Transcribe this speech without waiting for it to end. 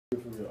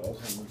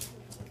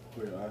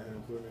Wait, I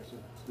have put next to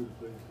the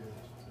place.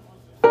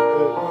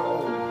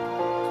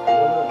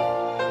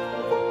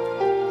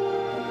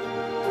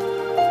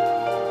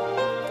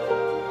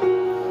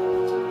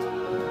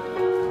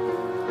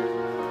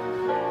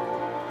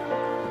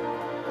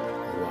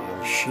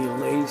 While she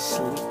lay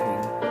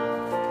sleeping,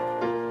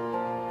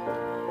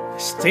 I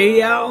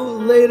stay out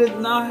late at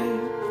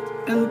night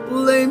and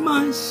play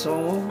my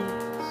songs.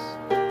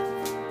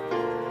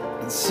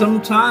 And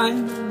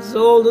sometimes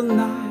all the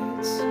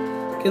nights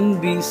can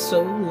be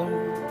so long.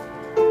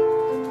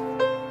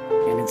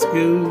 And it's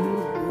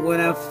good when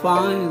I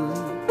finally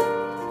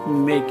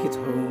make it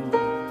home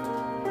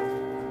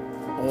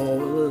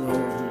all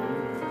alone.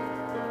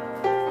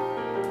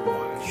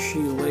 While she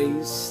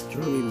lays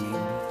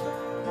dreaming,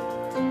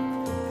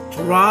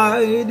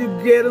 try to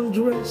get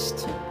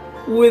undressed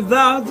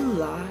without the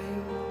light,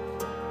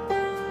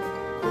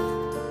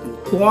 and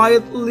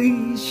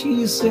quietly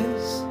she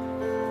says,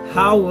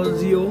 "How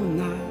was your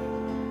night?"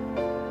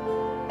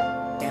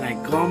 And I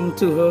come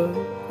to her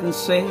and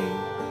say,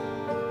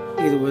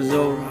 "It was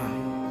all right."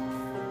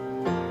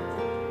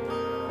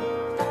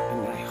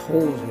 And I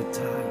hold her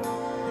tight,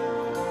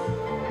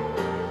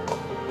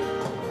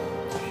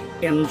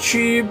 and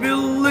she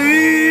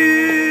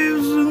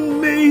believes in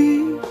me.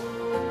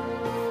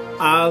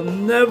 I'll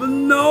never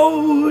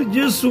know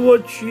just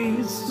what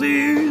she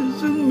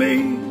sees in me.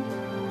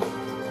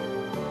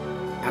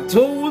 I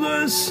told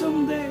her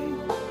someday,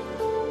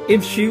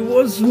 if she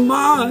was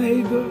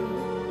my girl,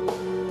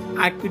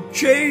 I could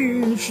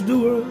change the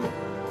world.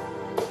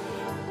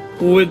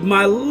 With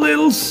my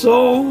little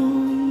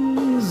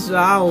songs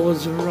I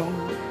was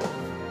wrong,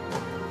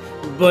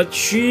 but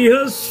she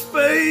has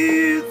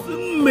faith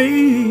in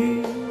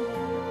me.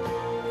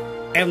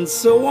 And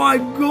so I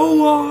go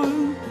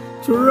on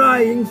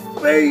trying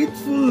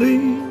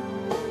faithfully.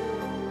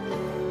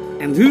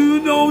 And who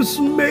knows,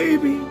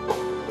 maybe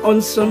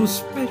on some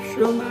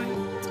special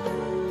night,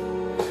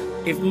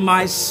 if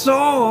my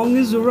song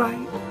is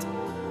right,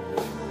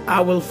 I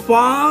will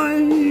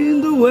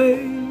find a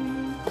way,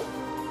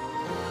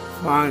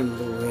 find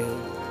a way.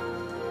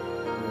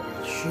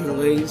 While she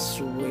lays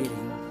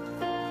waiting,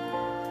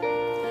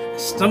 I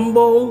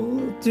stumble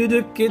to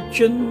the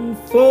kitchen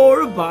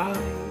for a bite.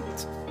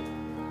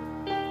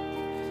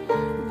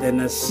 Then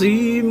I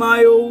see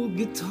my old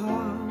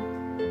guitar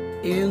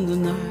in the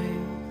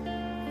night,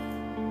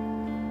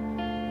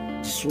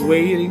 just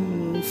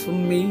waiting for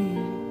me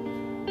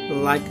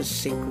like a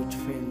sacred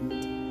friend.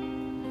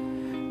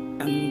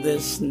 And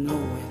there's no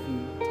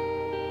end.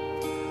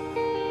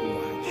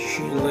 While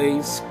she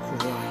lays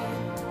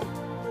crying,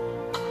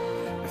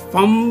 I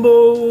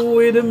fumble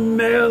with a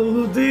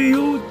melody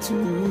or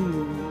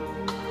two.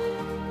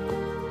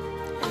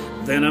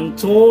 Then I'm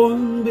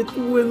torn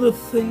between the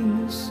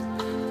things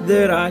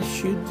that I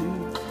should do.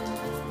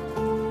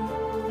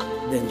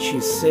 Then she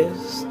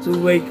says to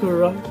wake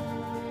her up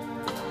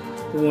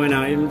when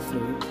I am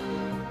through.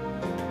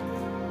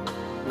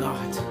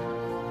 God,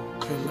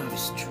 her love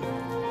is true.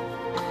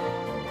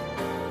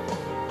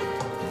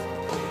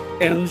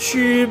 And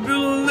she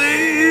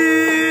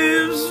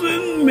believes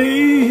in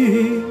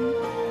me.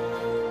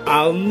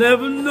 I'll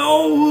never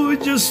know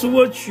just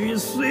what she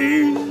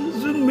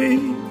sees in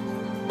me.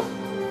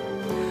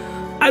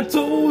 I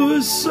told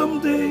her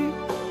someday,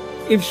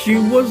 if she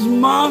was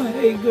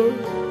my girl,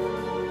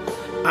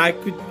 I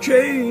could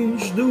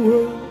change the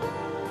world.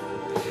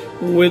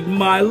 With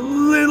my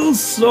little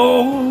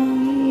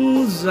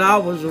songs I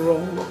was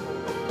wrong,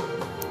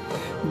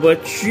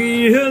 but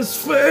she has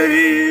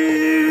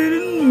faith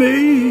in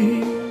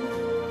me.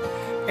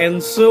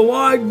 And so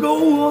I go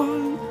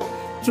on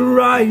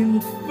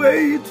trying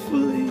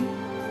faithfully.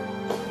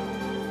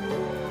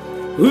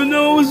 Who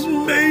knows,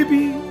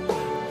 maybe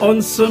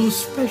on some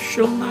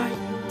special night,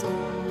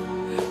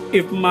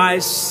 if my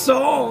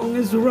song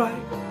is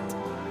right,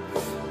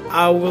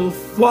 I will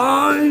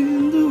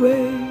find a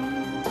way.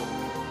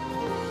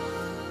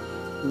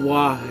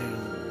 While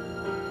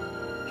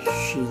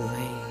she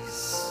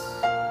lays,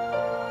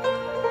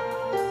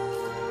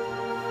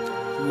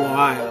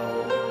 while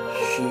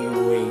she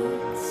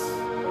waits.